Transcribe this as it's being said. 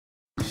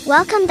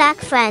Welcome back,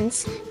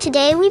 friends.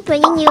 Today we're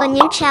bringing you a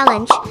new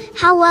challenge.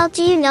 How well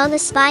do you know the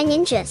spy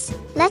ninjas?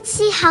 Let's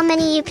see how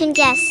many you can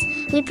guess.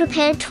 We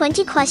prepared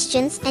 20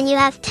 questions and you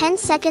have 10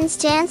 seconds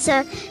to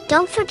answer.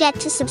 Don't forget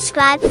to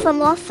subscribe for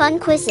more fun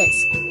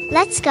quizzes.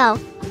 Let's go.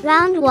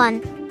 Round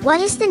 1.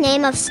 What is the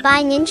name of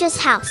spy ninja's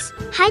house?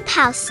 Hype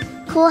house,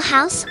 cool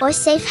house, or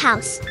safe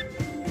house?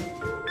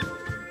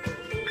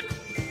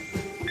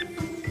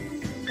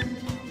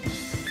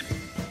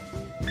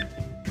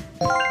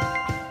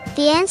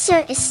 The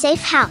answer is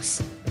safe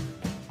house.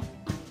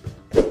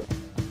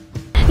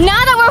 Now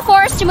that we're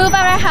forced to move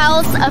out of our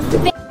house,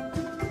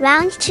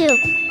 Round 2.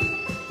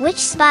 Which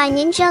spy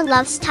ninja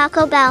loves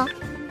Taco Bell?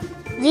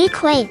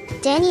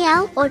 Qwaint,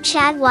 Danielle, or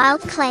Chad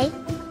Wild Clay?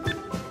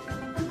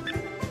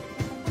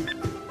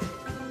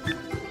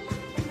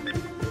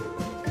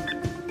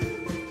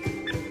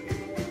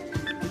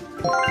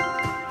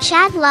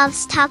 Chad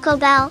loves Taco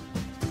Bell.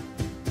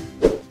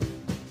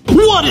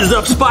 What is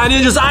up, Spy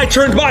Ninjas? I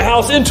turned my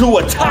house into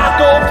a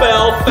Taco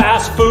Bell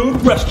fast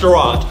food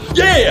restaurant.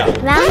 Yeah!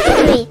 Round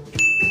 3.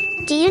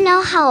 Do you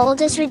know how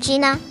old is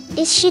Regina?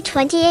 Is she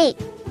 28,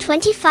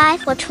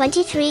 25, or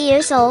 23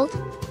 years old?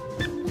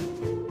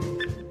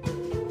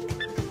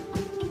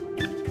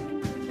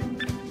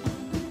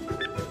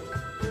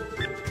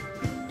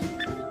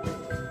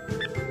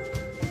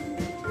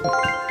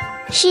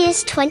 She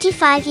is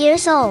 25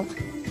 years old.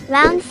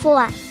 Round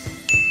 4.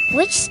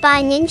 Which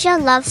spy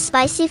ninja loves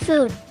spicy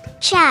food?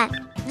 Chad,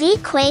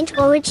 Qwaint,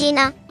 or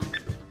Regina?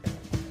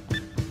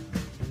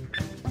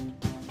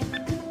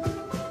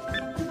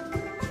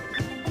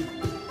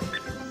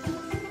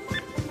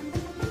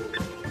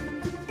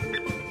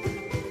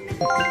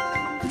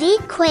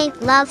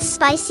 Qwaint loves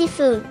spicy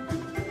food.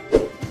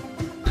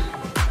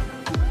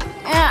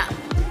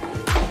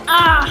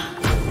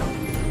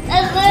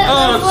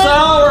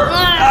 Sour!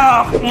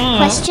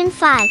 Question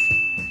 5.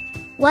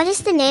 What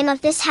is the name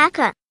of this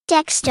hacker?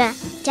 Dexter,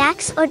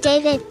 Dax, or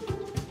David?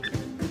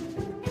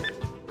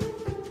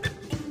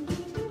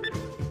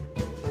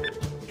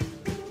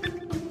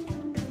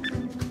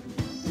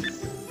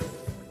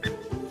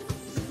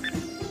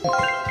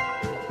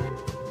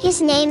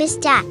 His name is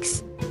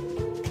Dax.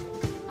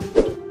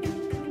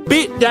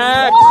 Beat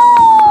Dax!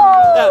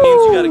 That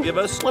means you gotta give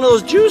us one of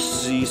those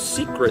juicy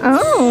secrets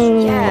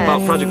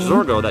about Project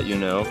Zorgo that you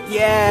know.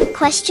 Yeah.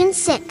 Question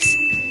 6.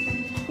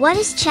 What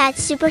is Chad's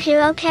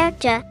superhero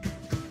character?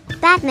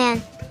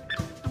 Batman,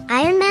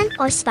 Iron Man,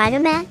 or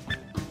Spider-Man?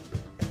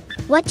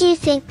 What do you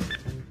think?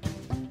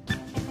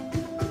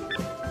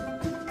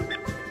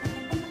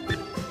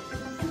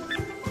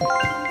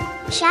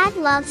 Chad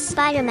loves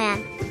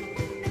Spider-Man.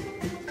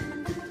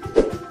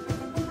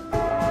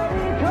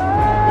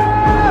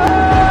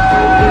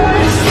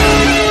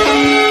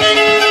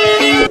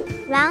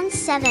 Round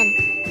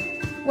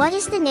 7. What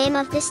is the name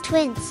of these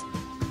twins?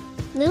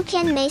 Luke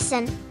and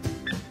Mason,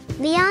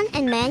 Leon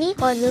and Manny,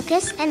 or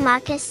Lucas and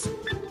Marcus?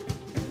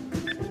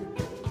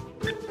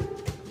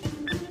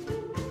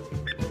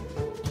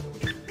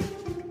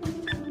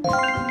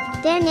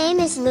 Their name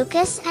is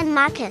Lucas and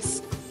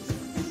Marcus.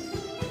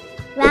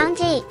 Round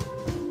 8.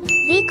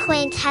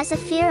 Qwaint has a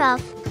fear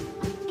of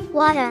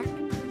water,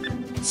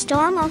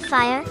 storm, or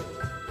fire.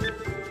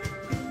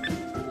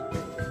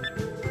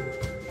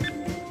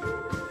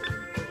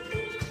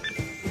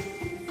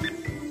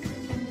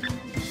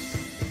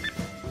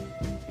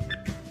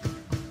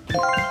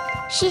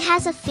 She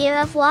has a fear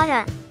of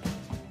water.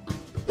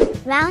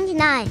 Round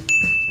 9.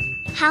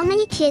 How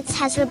many kids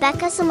has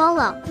Rebecca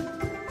Zamolo?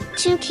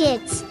 2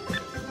 kids.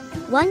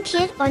 1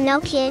 kid or no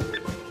kid?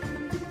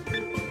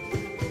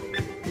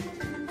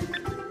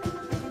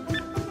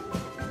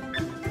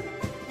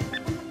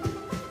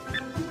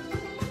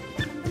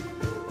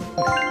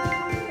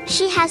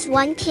 She has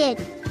 1 kid.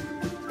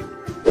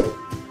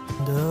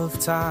 Of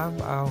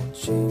time, I won't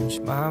change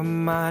my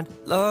mind.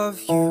 Love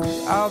you,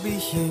 I'll be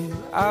here.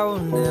 I will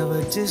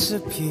never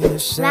disappear.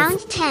 Round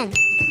 10.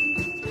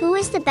 Who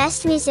is the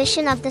best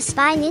musician of the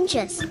spy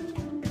ninjas?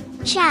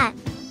 Chad,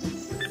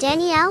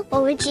 Danielle,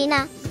 or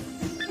Regina?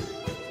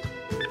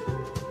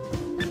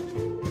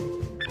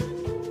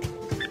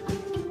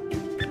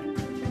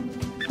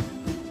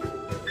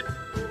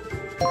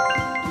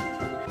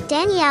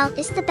 Danielle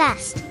is the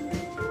best.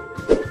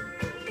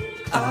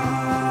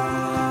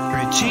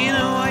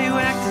 Regina, why you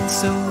acting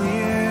so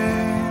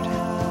weird?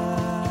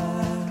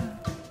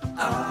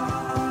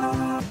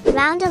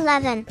 Round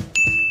 11.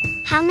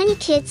 How many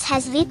kids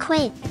has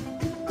Qwaint?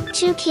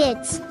 2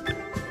 kids.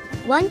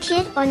 1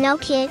 kid or no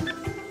kid?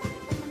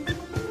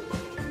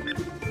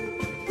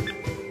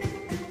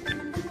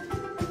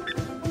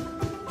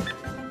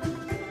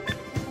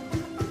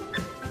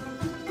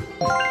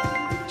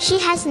 She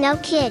has no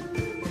kid.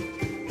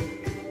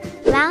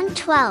 Round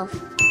 12.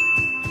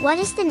 What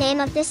is the name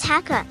of this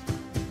hacker?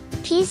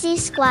 PZ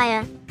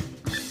Squire,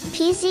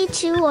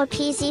 PZ2, or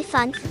PZ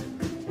Funk?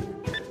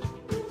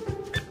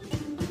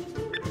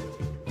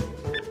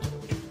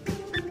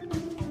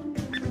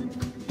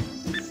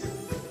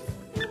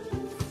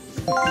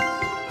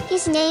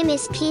 His name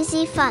is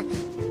PZ Funk.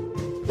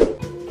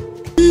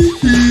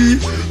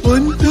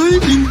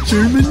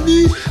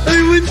 Germany.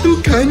 I went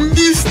to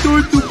candy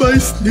store to buy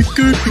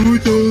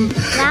snickerdoodle.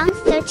 Round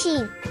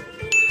 13.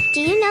 Do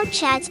you know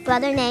Chad's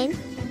brother name?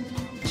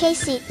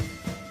 Casey,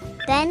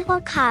 Ben, or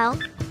Carl?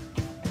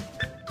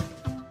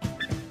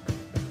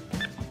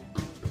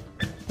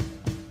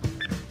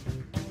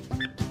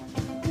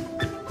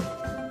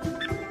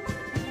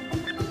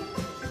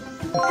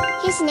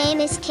 His name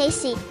is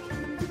Casey.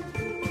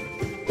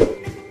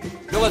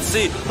 Now let's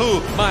see who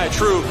my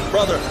true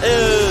brother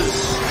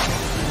is.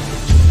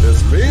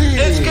 It's me.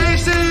 It's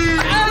Casey!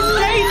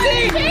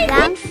 It's Casey!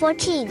 Round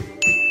 14.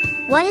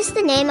 What is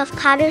the name of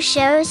Carter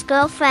Scherer's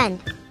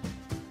girlfriend?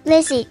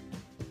 Lizzie,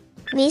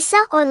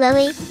 Lisa, or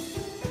Lily?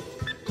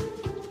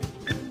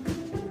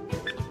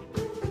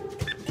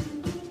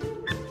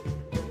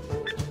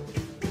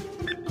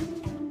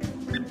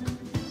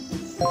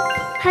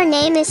 Her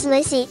name is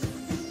Lizzie.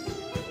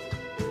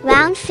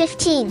 Round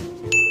 15.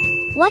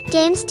 What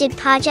games did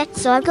Project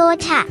Zorgo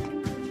attack?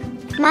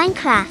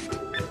 Minecraft,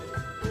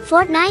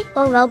 Fortnite,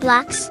 or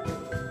Roblox?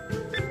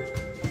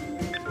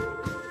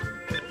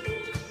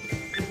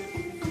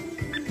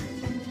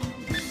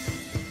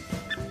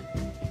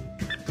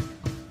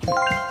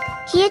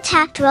 He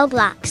attacked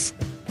Roblox.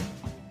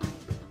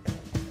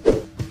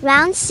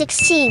 Round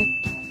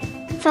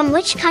 16. From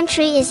which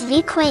country is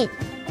Qwaint?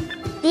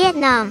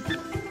 Vietnam,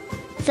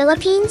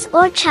 Philippines,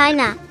 or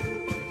China?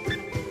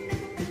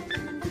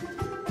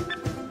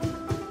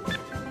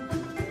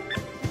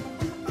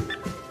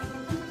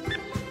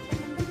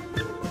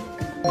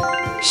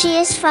 She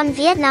is from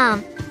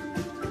Vietnam.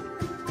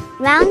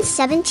 Round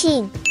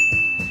 17.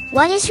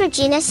 What is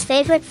Regina's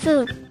favorite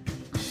food?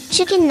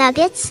 Chicken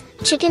nuggets,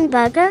 chicken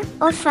burger,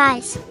 or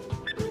fries?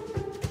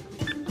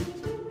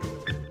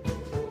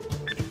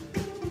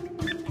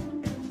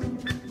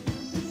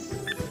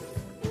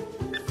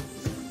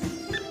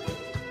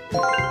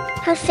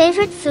 Her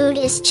favorite food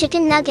is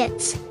chicken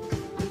nuggets.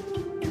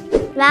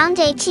 Round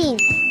 18.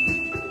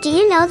 Do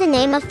you know the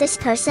name of this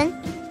person?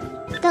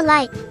 The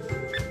light,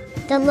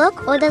 the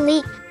look, or the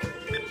leap?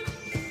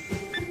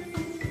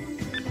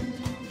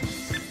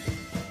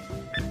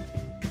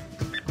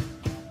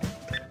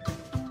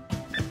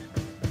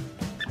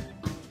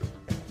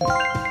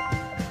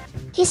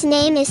 His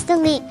name is the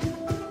Leap.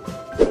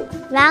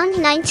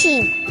 Round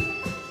 19.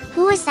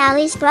 Who is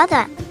Alie's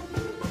brother?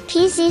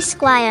 PZ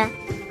Squire,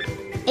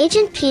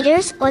 Agent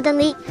Peters, or the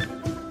Leap?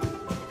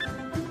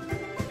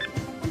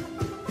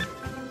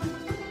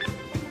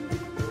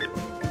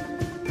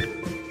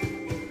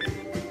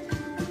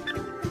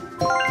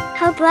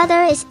 Her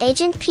brother is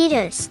Agent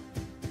Peters.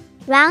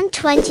 Round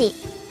 20.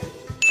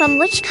 From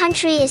which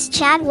country is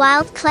Chad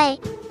Wild Clay?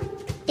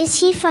 Is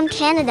he from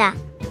Canada,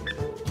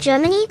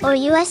 Germany, or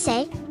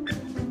USA?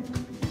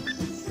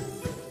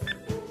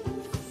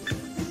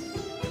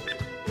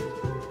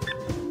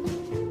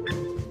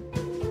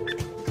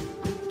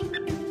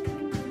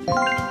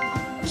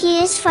 He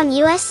is from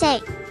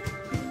USA.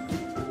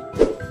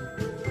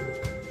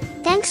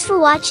 Thanks for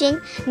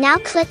watching. Now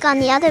click on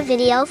the other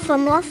video for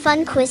more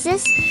fun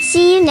quizzes.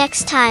 See you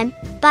next time.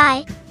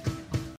 Bye.